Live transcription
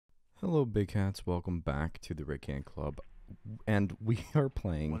Hello, big cats. Welcome back to the Rick Can Club, and we are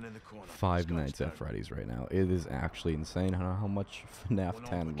playing Five Nights at Freddy's right now. It is actually insane how much FNAF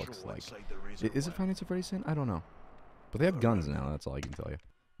 10 looks like. Is it Five Nights at Freddy's 10? I don't know, but they have guns now. That's all I can tell you.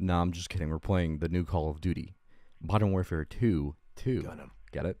 Nah, I'm just kidding. We're playing the new Call of Duty, Modern Warfare 2.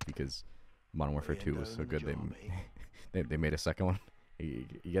 Get it? Because Modern Warfare 2 was so good. They made a second one. You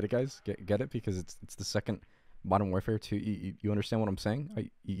get it, guys? Get it? Because it's the second Modern Warfare 2. You understand what I'm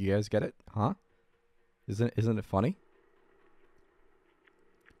saying? You guys get it? Huh? Isn't it funny?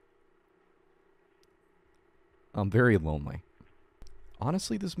 I'm very lonely.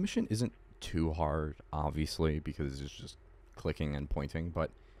 Honestly, this mission isn't too hard, obviously, because it's just clicking and pointing, but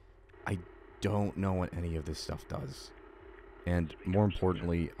I don't know what any of this stuff does. And more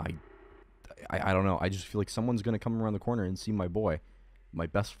importantly, I don't know. I just feel like someone's going to come around the corner and see my boy, my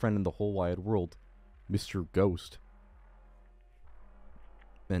best friend in the whole wide world, Mr. Ghost,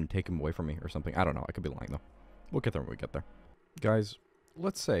 and take him away from me or something. I don't know. I could be lying, though. We'll get there when we get there. Guys,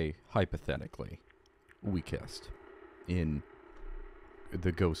 let's say, hypothetically, we kissed in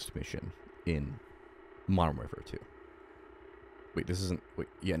the Ghost mission in Modern Warfare 2. Wait, this isn't... Wait,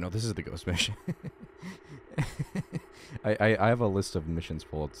 yeah, no, this is the Ghost mission. I have a list of missions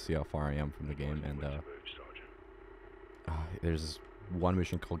pulled to see how far I am from the game, and there's one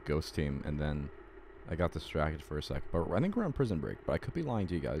mission called Ghost Team, and then I got distracted for a sec. But I think we're on prison break, but I could be lying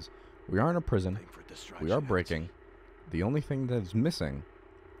to you guys. We are in a prison. We are breaking. The only thing that is missing...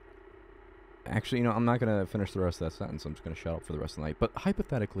 Actually, you know, I'm not going to finish the rest of that sentence. I'm just going to shut up for the rest of the night. But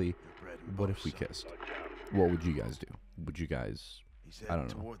hypothetically, what if we kissed? What would you guys do? Would you guys, I don't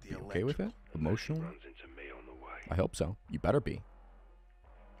know, be okay with it? Emotionally? I hope so. You better be.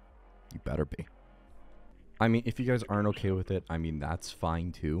 You better be. I mean, if you guys aren't okay with it, I mean, that's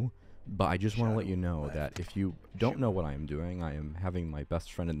fine too. But I just want to let you know that if you don't know what I am doing, I am having my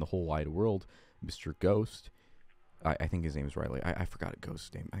best friend in the whole wide world, Mr. Ghost. I think his name is Riley. I forgot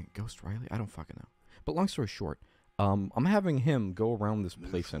Ghost's name. Ghost Riley? I don't fucking know. But long story short, I'm having him go around this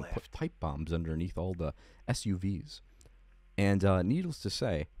place and put pipe bombs underneath all the SUVs. And needless to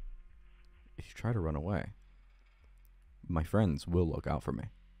say, if you try to run away, my friends will look out for me.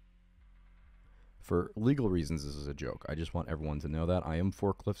 For legal reasons, this is a joke. I just want everyone to know that. I am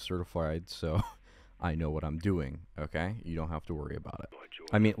forklift certified, so I know what I'm doing, okay? You don't have to worry about it.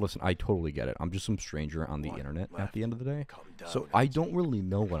 I mean, listen, I totally get it. I'm just some stranger on the internet at the end of the day. So I don't really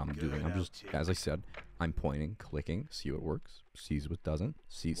know what I'm doing. I'm just, as I said, I'm pointing, clicking, see what works, sees what doesn't,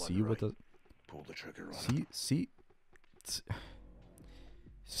 see what does. Pull the trigger on See.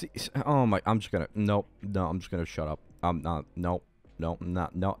 Oh my! I'm just gonna no. I'm just gonna shut up. I'm not. No. I'm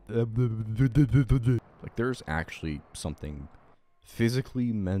not. No. Like there's actually something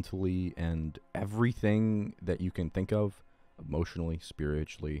physically, mentally, and everything that you can think of, emotionally,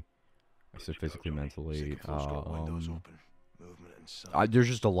 spiritually. I said physically, mentally. There's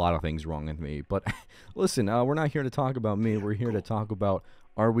just a lot of things wrong with me. But listen, we're not here to talk about me. We're here to talk about,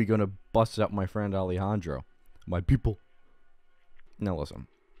 are we gonna bust up my friend Alejandro, my people? Now listen,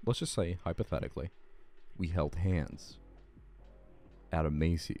 let's just say hypothetically, we held hands at a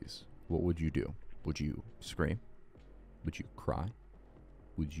Macy's. What would you do? Would you scream? Would you cry?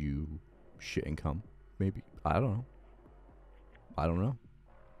 Would you shit and come? Maybe. I don't know.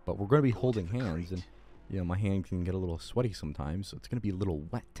 But we're going to be holding hands, and, you know, my hand can get a little sweaty sometimes, so it's going to be a little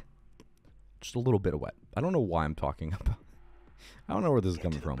wet. Just a little bit of wet. I don't know why I'm talking about. I don't know where this is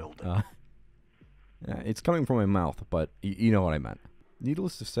coming from. It's coming from my mouth, but you know what I meant.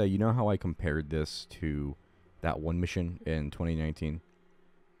 Needless to say, you know how I compared this to that one mission in 2019?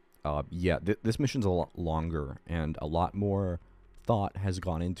 Yeah, this mission's a lot longer, and a lot more thought has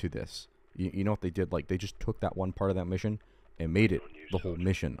gone into this. You know what they did? Like, they just took that one part of that mission and made it the whole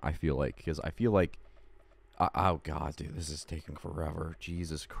mission, I feel like. Because I feel like... oh, God, dude, this is taking forever.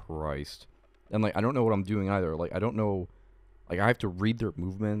 Jesus Christ. And, like, I don't know what I'm doing either. Like, I don't know... Like, I have to read their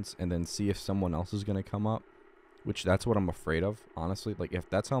movements and then see if someone else is going to come up. Which, that's what I'm afraid of, honestly. Like, if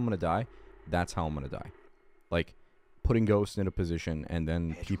that's how I'm going to die, that's how I'm going to die. Like, putting Ghost in a position and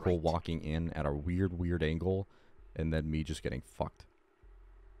then people walking in at a weird angle and then me just getting fucked.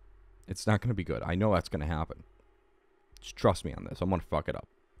 It's not going to be good. I know that's going to happen. Just trust me on this. I'm going to fuck it up.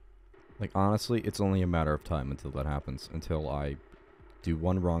 Like, honestly, it's only a matter of time until that happens. Until I do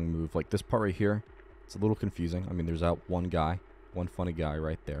one wrong move. Like, this part right here, it's a little confusing. I mean, there's that one guy, one funny guy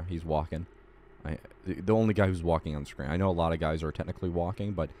right there. He's walking. The only guy who's walking on screen. I know a lot of guys are technically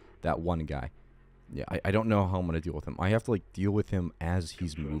walking, but that one guy. Yeah, I don't know how I'm going to deal with him. I have to, like, deal with him as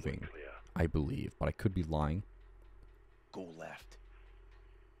he's moving, I believe. But I could be lying. Go left.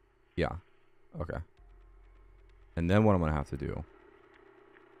 Yeah. Okay. And then what I'm going to have to do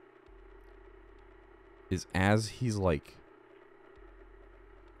is as he's like...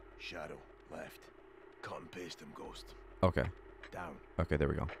 Shadow, left. Cut and paste him, Ghost. Okay. Down. Okay, there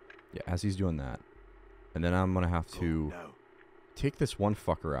we go. Yeah, as he's doing that. And then I'm going to have to Go now. take this one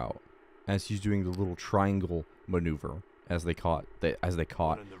fucker out as he's doing the little triangle maneuver as they taught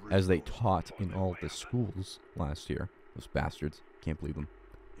in all the schools last year. Those bastards. Can't believe them.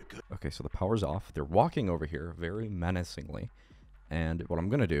 You're good. Okay, so the power's off. They're walking over here very menacingly. And what I'm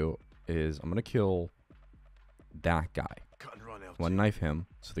going to do is I'm going to kill that guy. Cut and run, LT. I'm going to knife him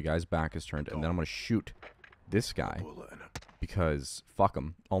so the guy's back is turned. And then I'm going to shoot this guy Bullet in it. because fuck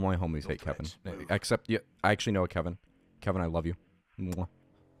him. All my homies hate Kevin. Except, yeah, I actually know a Kevin. Kevin, I love you. Mwah.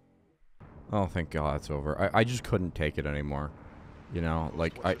 Oh, thank God it's over. I just couldn't take it anymore. You know,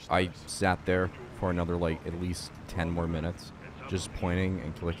 like, I sat there for another, like, at least 10 more minutes. Just pointing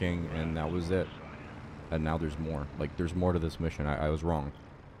and clicking, and that was it. And now there's more. Like, there's more to this mission. I was wrong.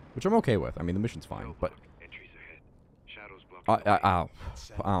 Which I'm okay with. I mean, the mission's fine, but... I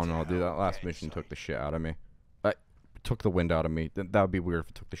don't know, dude. That last mission took the shit out of me. Took the wind out of me. That would be weird if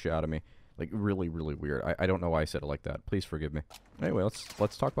it took the shit out of me. Like, really, really weird. I don't know why I said it like that. Please forgive me. Anyway,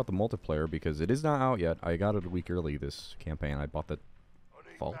 let's talk about the multiplayer, because it is not out yet. I got it a week early, this campaign. I bought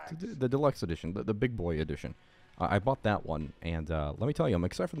the deluxe edition, the big boy edition. I bought that one, and let me tell you, I'm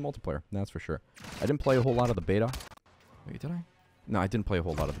excited for the multiplayer. That's for sure. I didn't play a whole lot of the beta. Wait, did I? No, I didn't play a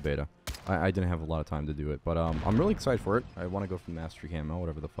whole lot of the beta. I didn't have a lot of time to do it, but I'm really excited for it. I want to go for Mastery Camo,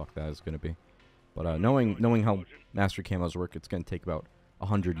 whatever the fuck that is going to be. But knowing how Mastery Camos work, it's going to take about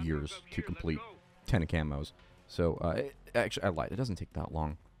 100 years to complete 10 camos. So, actually, I lied. It doesn't take that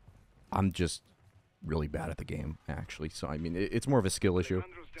long. I'm just really bad at the game, actually. So, I mean, it's more of a skill issue,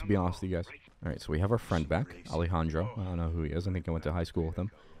 to be honest with you guys. Alright, so we have our friend back, Alejandro. I don't know who he is. I think I went to high school with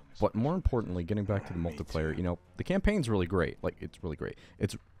him. But more importantly, getting back to the multiplayer, you know, the campaign's really great. Like, it's really great.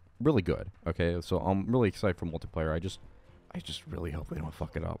 It's really good, okay? So I'm really excited for multiplayer. I just really hope they don't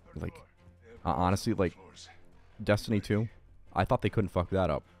fuck it up. Like, honestly, like, Destiny 2, I thought they couldn't fuck that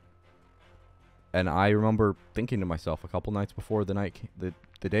up. And I remember thinking to myself a couple nights before the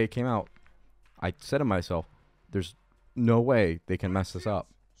day it came out, I said to myself, there's no way they can mess this up.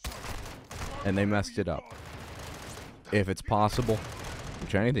 And they messed it up. If it's possible,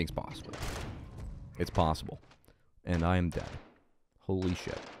 which anything's possible, it's possible. And I am dead. Holy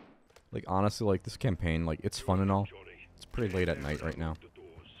shit. Like, honestly, like, this campaign, like, it's fun and all. It's pretty late at night right now.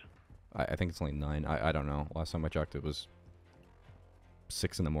 I think it's only 9. I don't know. Last time I checked, it was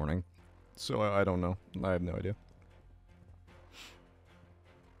 6 in the morning. So I don't know. I have no idea.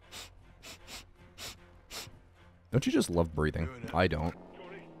 Don't you just love breathing? I don't.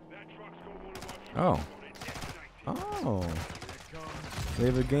 Oh. Oh. They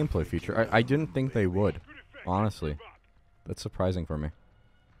have a gameplay feature. I didn't think they would. Honestly. That's surprising for me.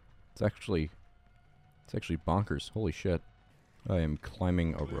 It's actually bonkers. Holy shit. I am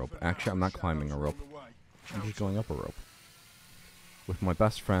climbing a rope. Actually, I'm not climbing a rope. I'm just going up a rope. With my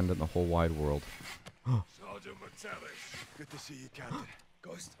best friend in the whole wide world. Good to see you, Captain.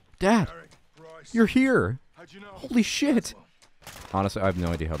 Ghost. Dad! You're here! How'd you know? Holy shit! Honestly, I have no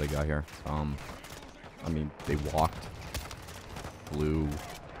idea how they got here. I mean, they walked, flew,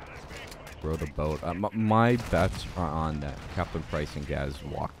 rode a boat. My bets are on that Captain Price and Gaz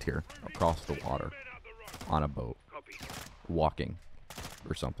walked here across the water on a boat, walking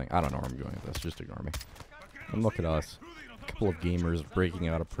or something. I don't know where I'm going with this. Just ignore me. And look at us, a couple of gamers breaking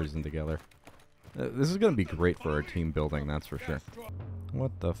out of prison together. This is gonna be great for our team building, that's for sure.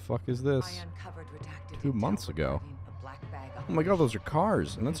 What the fuck is this? 2 months ago. Oh my god, those are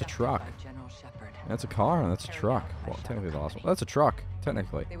cars, and that's a truck. That's a car, and that's a truck. Well, technically it's awesome. That's a truck,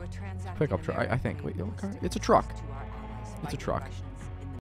 technically. Pickup truck, I think. Wait, car? It's a truck. It's a truck.